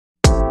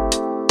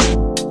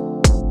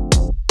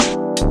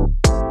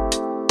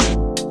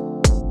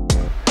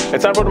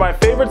It's time for one of my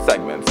favorite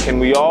segments, Can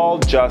We All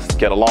Just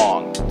Get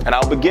Along? And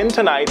I'll begin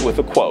tonight with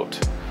a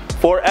quote.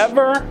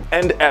 Forever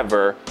and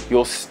ever,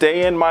 you'll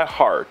stay in my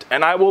heart,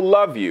 and I will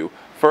love you.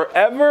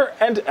 Forever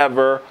and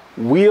ever,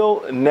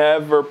 we'll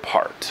never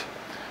part.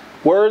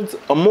 Words,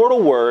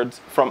 immortal words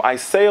from I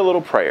Say a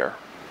Little Prayer,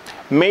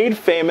 made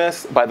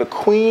famous by the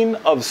Queen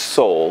of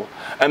Soul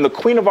and the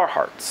Queen of our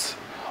hearts,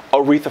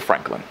 Aretha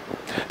Franklin.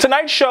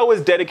 Tonight's show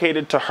is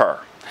dedicated to her.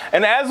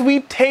 And as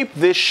we tape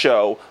this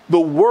show, the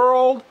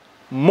world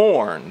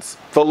mourns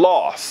the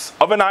loss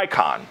of an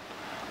icon,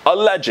 a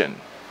legend,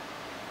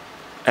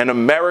 an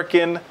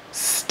American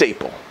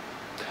staple.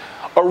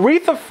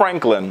 Aretha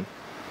Franklin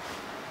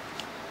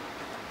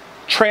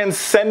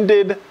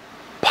transcended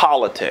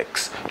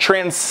politics,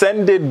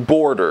 transcended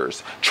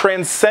borders,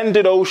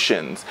 transcended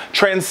oceans,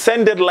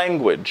 transcended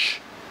language,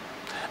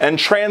 and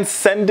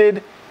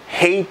transcended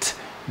hate,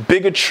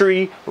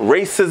 bigotry,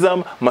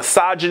 racism,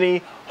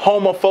 misogyny,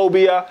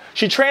 homophobia.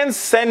 She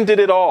transcended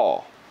it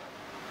all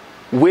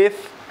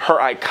with her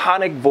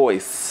iconic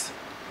voice.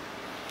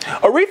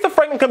 Aretha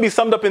Franklin can be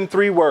summed up in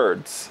 3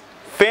 words: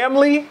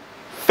 family,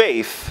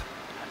 faith,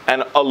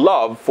 and a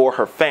love for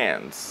her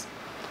fans.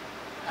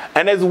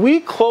 And as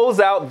we close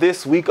out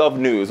this week of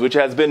news, which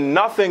has been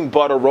nothing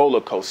but a roller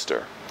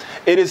coaster,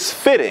 it is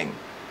fitting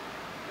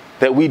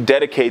that we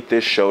dedicate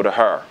this show to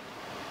her.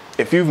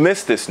 If you've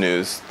missed this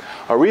news,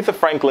 Aretha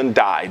Franklin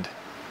died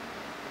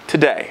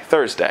today,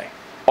 Thursday,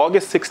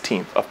 August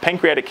 16th, of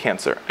pancreatic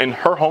cancer in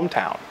her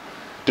hometown,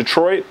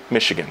 Detroit,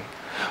 Michigan,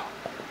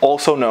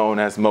 also known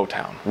as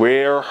Motown,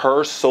 where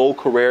her soul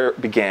career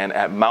began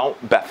at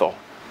Mount Bethel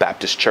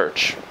Baptist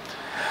Church.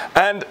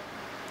 And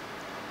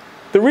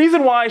the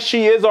reason why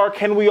she is our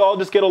Can We All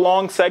Just Get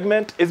Along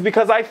segment is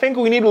because I think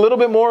we need a little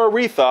bit more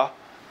Aretha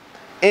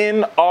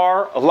in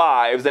our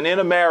lives and in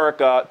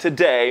America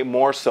today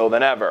more so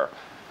than ever.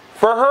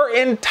 For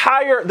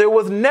there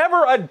was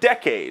never a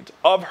decade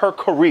of her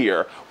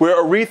career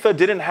where Aretha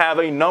didn't have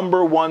a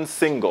 #1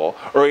 single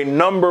or a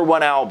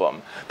 #1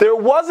 album. There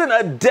wasn't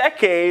a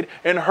decade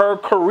in her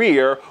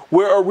career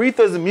where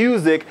Aretha's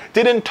music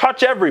didn't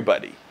touch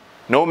everybody,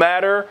 no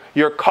matter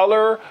your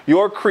color,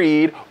 your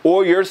creed,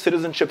 or your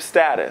citizenship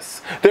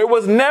status. There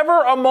was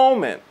never a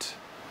moment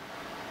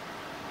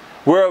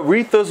where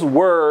Aretha's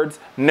words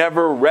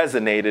never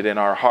resonated in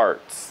our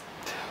hearts.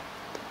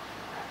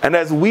 And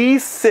as we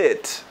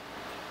sit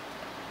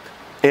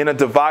in a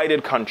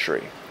divided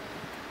country,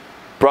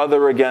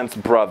 brother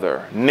against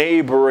brother,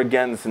 neighbor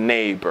against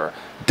neighbor,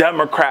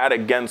 Democrat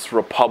against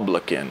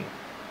Republican,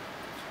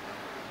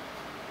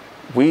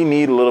 we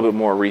need a little bit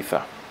more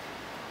Aretha.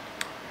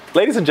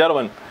 Ladies and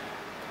gentlemen,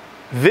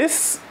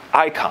 this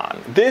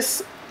icon,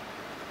 this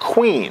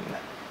queen,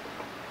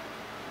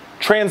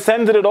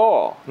 transcended it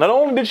all. Not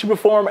only did she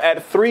perform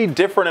at 3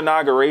 different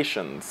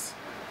inaugurations,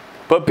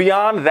 but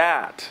beyond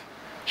that,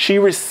 she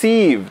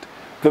received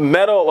the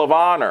Medal of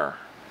Honor,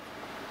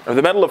 or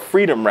the Medal of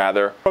Freedom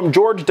rather, from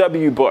George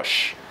W.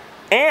 Bush.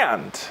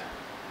 And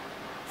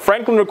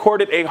Franklin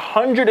recorded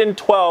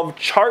 112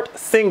 chart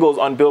singles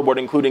on Billboard,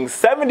 including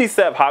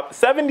 77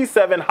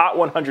 Hot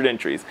 100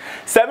 entries,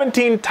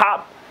 17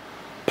 top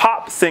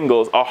pop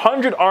singles,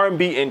 100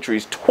 R&B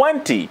entries,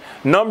 20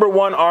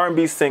 #1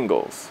 R&B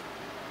singles,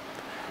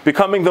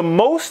 becoming the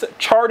most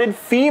charted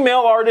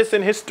female artist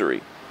in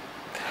history.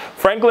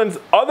 Franklin's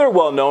other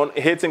well-known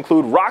hits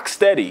include Rock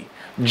Steady,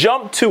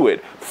 Jump to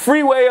It,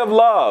 Freeway of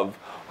Love,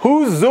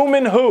 Who's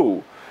Zoomin'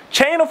 Who,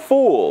 Chain of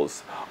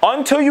Fools,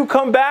 Until You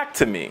Come Back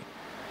to Me,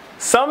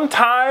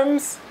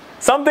 Sometimes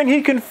Something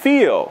He Can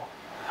Feel,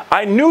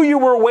 I Knew You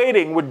Were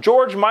Waiting with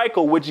George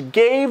Michael, which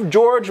gave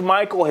George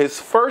Michael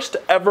his first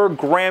ever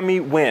Grammy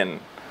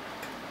win.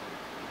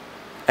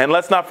 And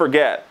let's not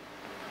forget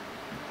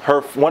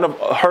one of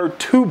her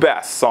 2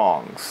 best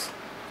songs,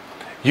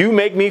 You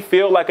Make Me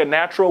Feel Like a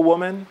Natural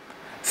Woman,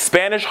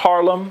 Spanish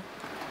Harlem,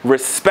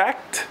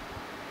 Respect,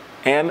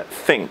 and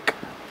Think.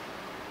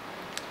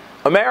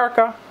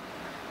 America,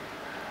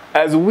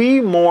 as we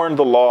mourn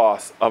the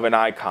loss of an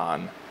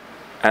icon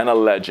and a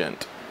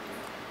legend,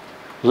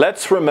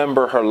 let's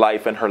remember her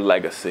life and her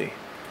legacy.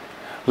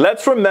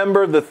 Let's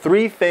remember the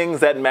 3 things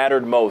that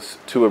mattered most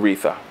to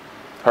Aretha: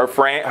 her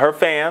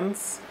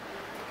fans,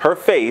 her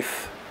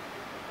faith,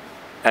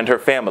 and her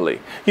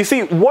family. You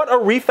see, what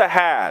Aretha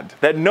had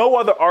that no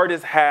other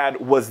artist had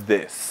was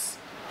this: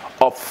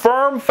 a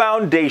firm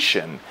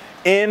foundation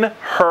in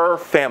her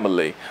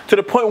family, to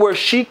the point where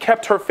she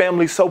kept her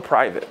family so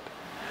private.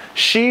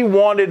 She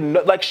didn't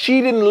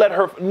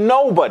let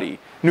nobody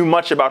knew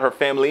much about her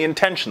family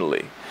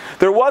intentionally.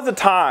 There was a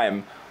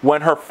time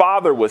when her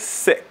father was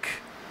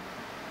sick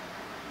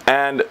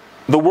and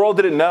the world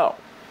didn't know.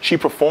 She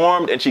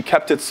performed and she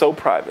kept it so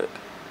private.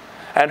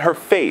 And her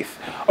faith.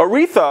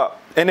 Aretha,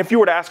 and if you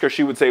were to ask her,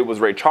 she would say it was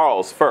Ray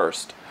Charles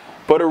first.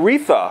 But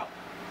Aretha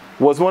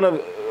was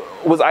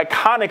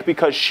iconic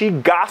because she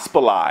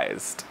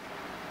gospelized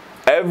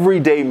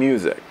everyday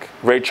music.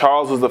 Ray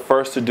Charles was the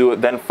first to do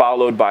it, then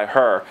followed by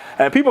her.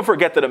 And people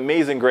forget that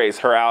Amazing Grace,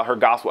 her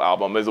gospel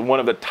album, is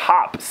one of the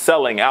top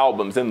selling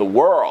albums in the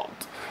world.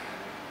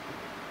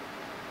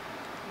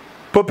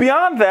 But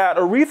beyond that,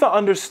 Aretha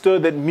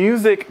understood that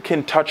music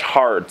can touch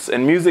hearts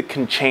and music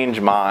can change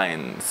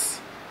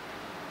minds.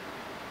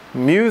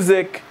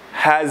 Music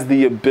has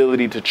the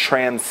ability to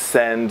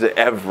transcend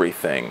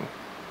everything.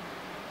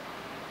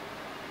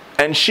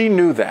 And she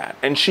knew that,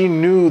 and she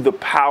knew the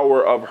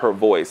power of her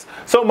voice.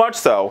 So much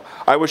so,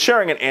 I was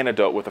sharing an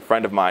anecdote with a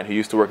friend of mine who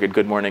used to work at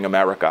Good Morning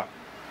America.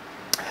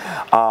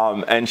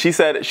 And she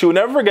said she would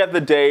never forget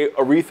the day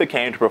Aretha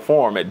came to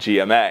perform at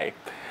GMA.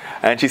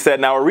 And she said,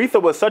 now Aretha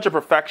was such a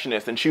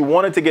perfectionist and she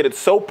wanted to get it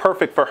so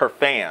perfect for her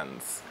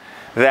fans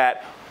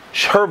that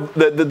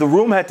the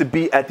room had to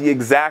be at the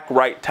exact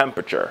right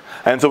temperature.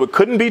 And so it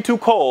couldn't be too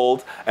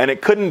cold and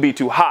it couldn't be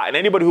too hot. And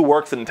anybody who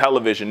works in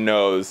television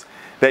knows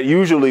that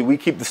usually we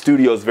keep the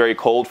studios very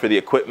cold for the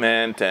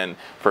equipment and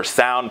for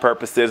sound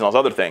purposes and all those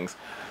other things.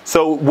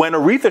 So when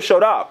Aretha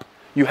showed up,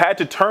 you had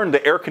to turn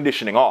the air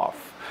conditioning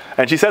off.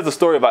 And she says a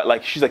story about,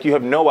 like, she's like, you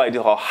have no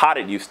idea how hot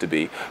it used to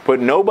be, but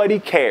nobody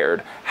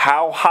cared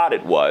how hot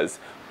it was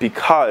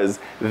because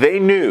they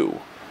knew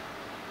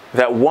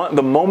that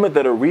the moment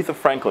that Aretha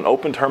Franklin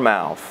opened her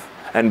mouth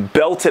and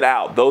belted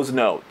out those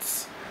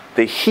notes,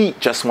 the heat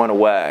just went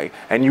away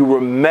and you were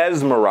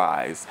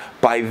mesmerized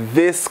by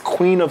this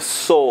Queen of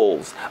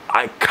Soul's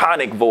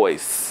iconic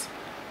voice.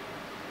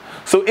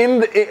 So in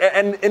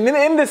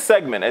this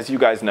segment, as you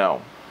guys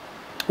know,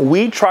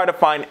 we try to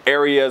find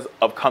areas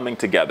of coming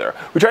together.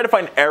 We try to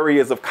find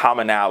areas of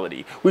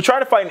commonality. We try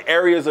to find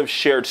areas of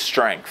shared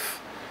strength.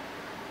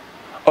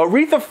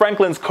 Aretha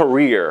Franklin's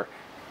career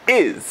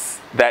is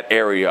that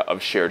area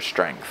of shared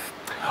strength.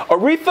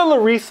 Aretha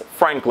Larice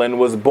Franklin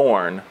was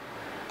born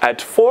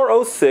at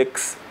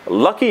 406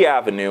 Lucky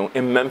Avenue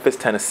in Memphis,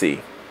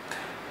 Tennessee,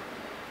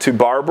 to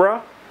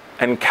Barbara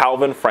and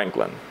Calvin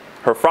Franklin.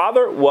 Her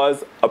father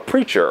was a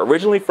preacher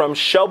originally from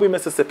Shelby,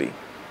 Mississippi,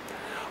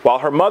 while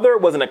her mother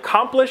was an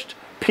accomplished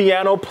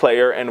piano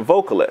player and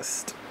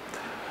vocalist.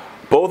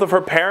 Both of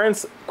her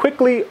parents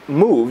quickly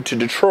moved to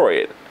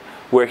Detroit,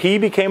 where he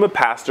became a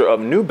pastor of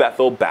New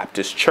Bethel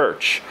Baptist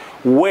Church,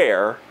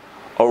 where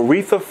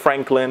Aretha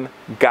Franklin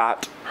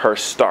got her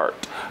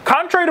start.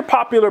 Contrary to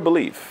popular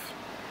belief,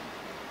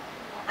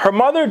 her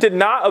mother did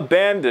not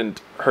abandon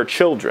her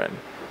children.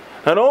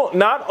 And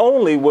not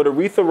only would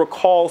Aretha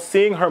recall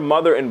seeing her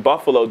mother in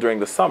Buffalo during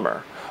the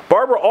summer,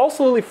 Barbara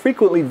also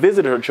frequently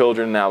visited her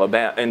children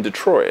in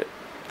Detroit.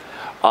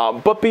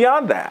 But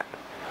beyond that,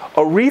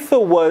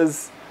 Aretha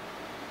was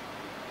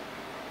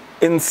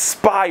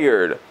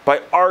inspired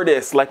by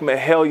artists like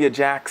Mahalia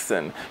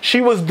Jackson.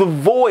 She was the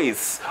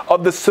voice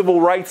of the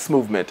civil rights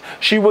movement.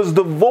 She was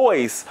the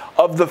voice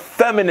of the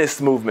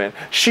feminist movement.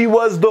 She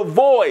was the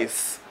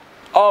voice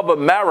of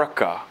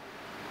America.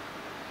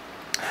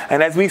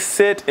 And as we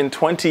sit in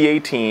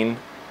 2018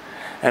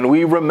 and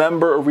we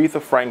remember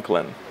Aretha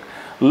Franklin,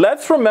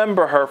 let's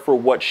remember her for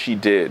what she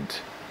did.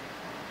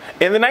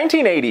 In the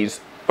 1980s,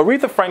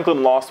 Aretha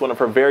Franklin lost one of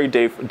her very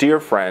dear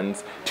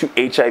friends to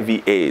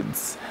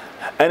HIV/AIDS.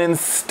 And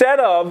instead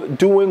of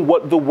doing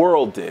what the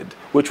world did,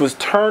 which was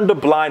turn a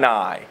blind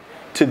eye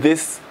to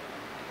this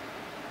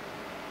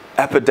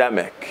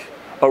epidemic,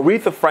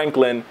 Aretha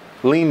Franklin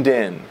leaned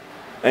in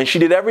and she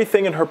did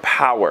everything in her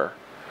power,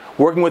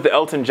 working with the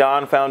Elton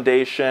John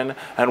Foundation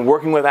and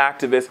working with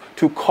activists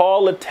to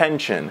call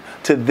attention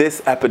to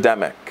this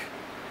epidemic.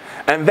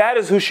 And that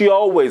is who she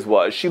always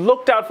was. She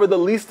looked out for the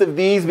least of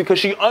these because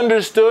she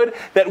understood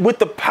that with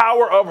the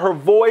power of her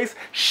voice,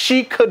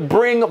 she could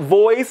bring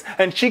voice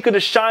and she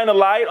could shine a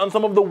light on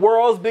some of the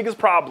world's biggest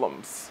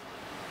problems.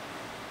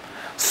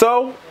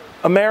 So,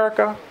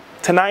 America,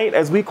 tonight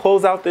as we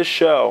close out this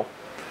show,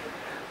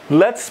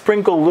 let's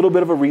sprinkle a little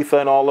bit of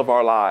Aretha in all of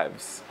our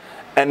lives.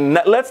 And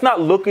let's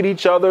not look at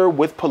each other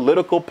with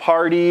political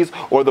parties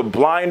or the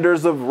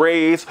blinders of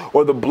race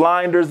or the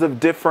blinders of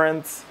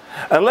difference.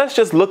 And let's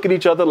just look at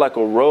each other like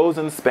a rose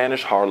in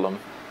Spanish Harlem.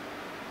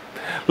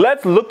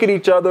 Let's look at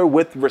each other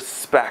with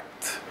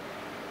respect.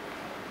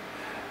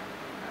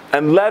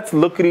 And let's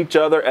look at each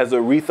other as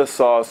Aretha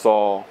saw us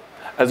all,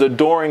 as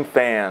adoring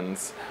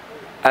fans,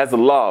 as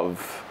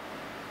love.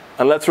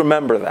 And let's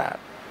remember that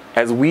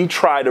as we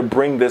try to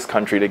bring this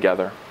country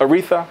together.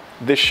 Aretha,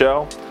 this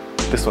show,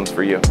 this one's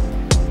for you.